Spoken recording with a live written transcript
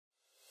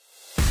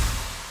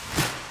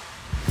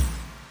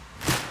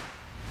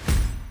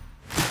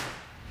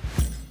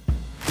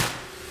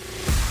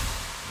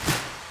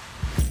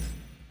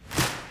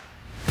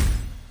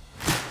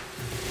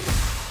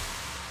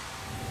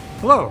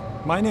Hello,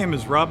 my name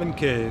is Robin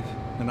Cave,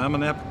 and I'm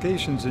an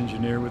applications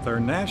engineer with our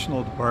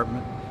national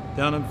department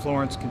down in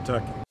Florence,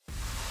 Kentucky.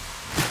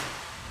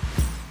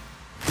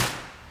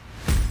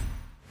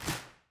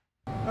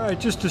 Alright,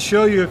 just to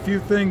show you a few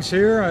things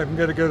here, I'm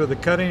going to go to the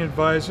Cutting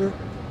Advisor.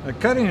 A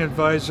Cutting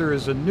Advisor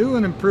is a new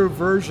and improved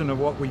version of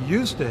what we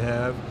used to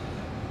have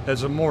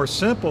as a more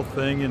simple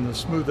thing in the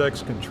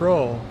SmoothAi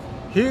control.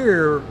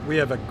 Here we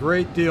have a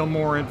great deal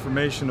more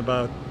information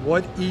about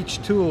what each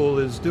tool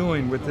is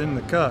doing within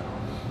the cut.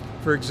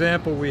 For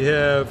example, we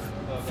have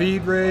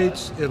feed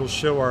rates. It'll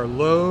show our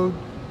load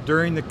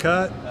during the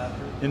cut.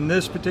 In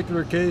this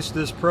particular case,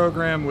 this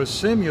program was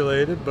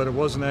simulated, but it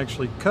wasn't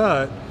actually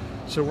cut,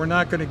 so we're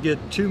not going to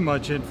get too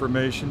much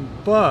information,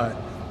 but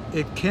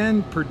it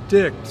can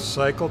predict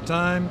cycle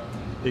time.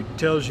 It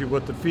tells you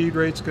what the feed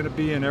rate's going to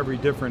be in every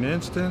different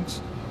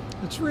instance.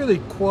 It's really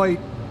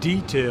quite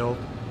detailed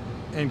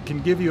and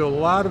can give you a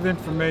lot of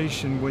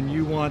information when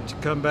you want to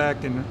come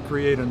back and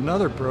create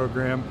another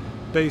program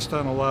based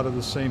on a lot of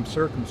the same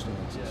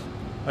circumstances.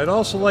 I'd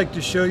also like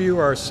to show you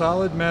our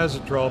solid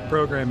Mazatrol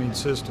programming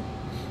system.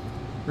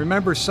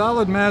 Remember,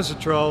 solid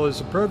Mazatrol is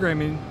a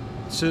programming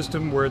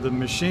system where the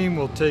machine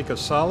will take a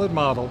solid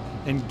model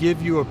and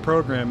give you a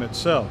program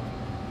itself.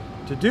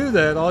 To do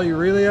that, all you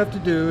really have to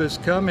do is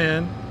come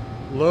in,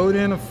 load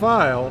in a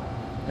file,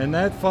 and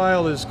that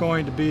file is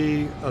going to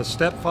be a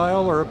step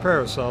file or a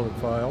parasolid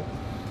file.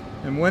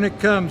 And when it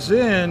comes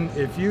in,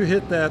 if you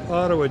hit that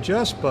auto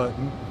adjust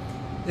button,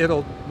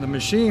 the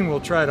machine will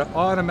try to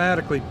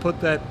automatically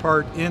put that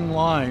part in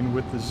line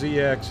with the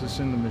Z-axis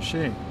in the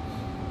machine.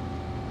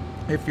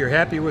 If you're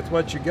happy with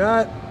what you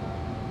got,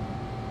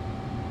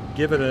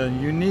 give it a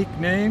unique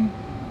name.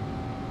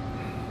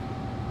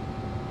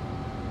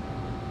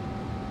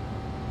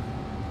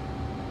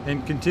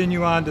 And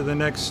continue on to the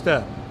next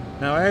step.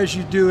 Now, as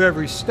you do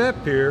every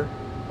step here,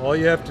 all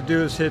you have to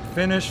do is hit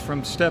finish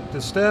from step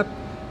to step,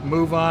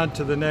 move on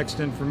to the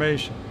next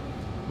information.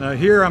 Now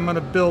here I'm going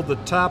to build the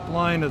top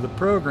line of the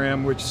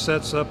program, which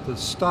sets up the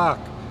stock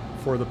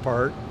for the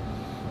part.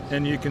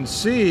 And you can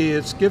see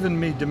it's given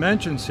me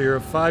dimensions here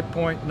of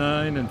 5.9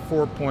 and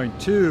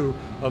 4.2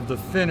 of the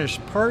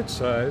finished part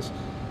size.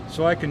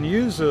 So I can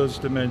use those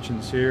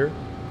dimensions here.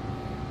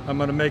 I'm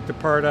going to make the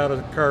part out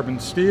of carbon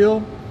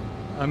steel.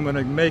 I'm going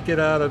to make it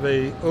out of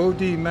a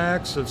OD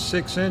max of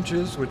 6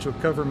 inches, which will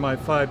cover my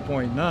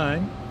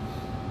 5.9.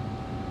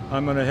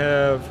 I'm going to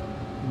have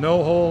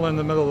no hole in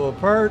the middle of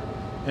the part.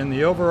 And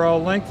the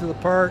overall length of the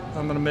part,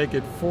 I'm going to make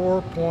it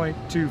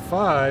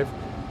 4.25,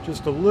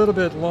 just a little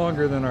bit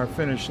longer than our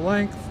finished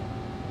length.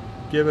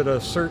 Give it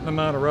a certain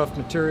amount of rough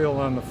material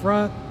on the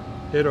front,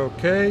 hit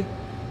OK,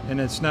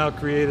 and it's now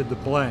created the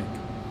blank.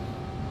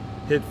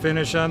 Hit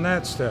finish on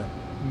that step.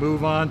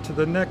 Move on to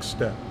the next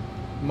step.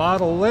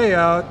 Model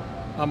layout,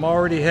 I'm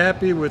already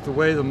happy with the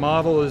way the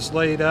model is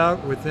laid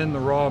out within the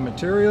raw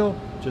material.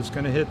 Just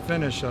going to hit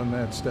finish on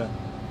that step.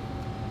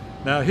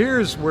 Now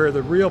here's where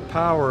the real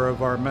power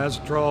of our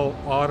Mazatrol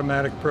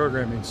automatic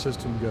programming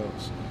system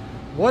goes.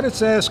 What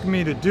it's asking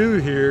me to do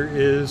here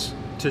is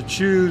to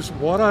choose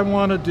what I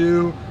want to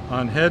do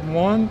on head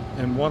 1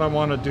 and what I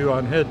want to do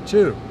on head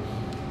 2.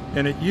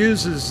 And it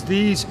uses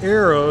these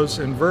arrows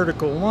and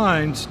vertical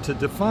lines to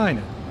define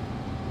it.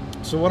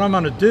 So what I'm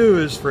going to do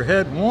is for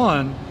head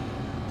 1,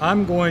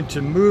 I'm going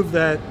to move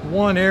that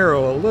one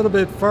arrow a little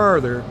bit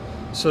farther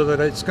so that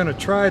it's going to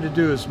try to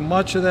do as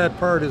much of that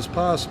part as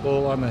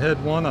possible on the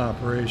head 1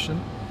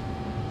 operation.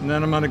 And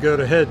then I'm going to go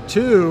to head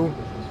 2,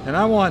 and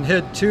I want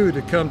head 2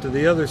 to come to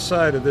the other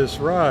side of this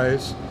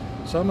rise.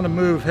 So I'm going to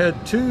move head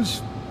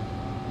 2's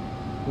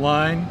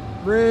line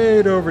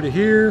right over to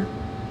here,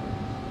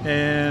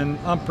 and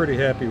I'm pretty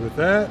happy with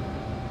that.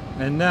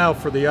 And now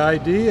for the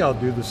ID, I'll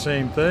do the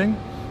same thing.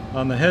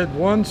 On the head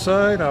 1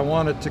 side, I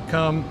want it to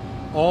come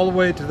all the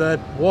way to that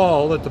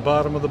wall at the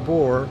bottom of the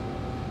bore.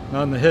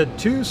 On the head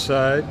 2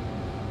 side,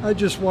 I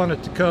just want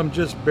it to come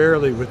just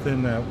barely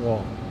within that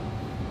wall.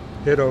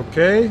 Hit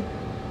OK.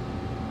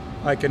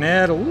 I can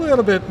add a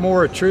little bit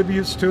more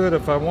attributes to it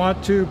if I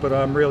want to, but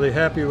I'm really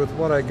happy with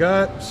what I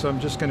got, so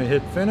I'm just going to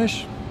hit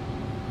finish.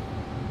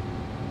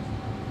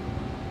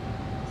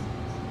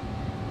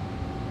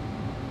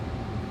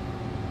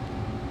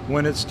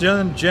 When it's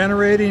done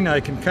generating, I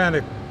can kind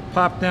of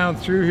pop down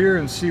through here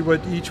and see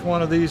what each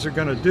one of these are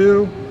going to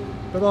do,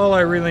 but all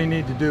I really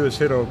need to do is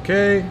hit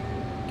OK.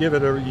 Give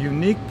it a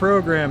unique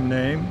program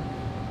name.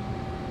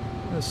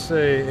 Let's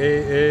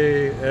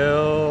say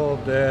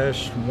AAL-1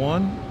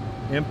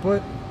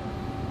 input,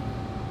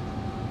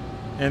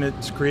 and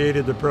it's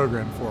created the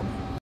program for me.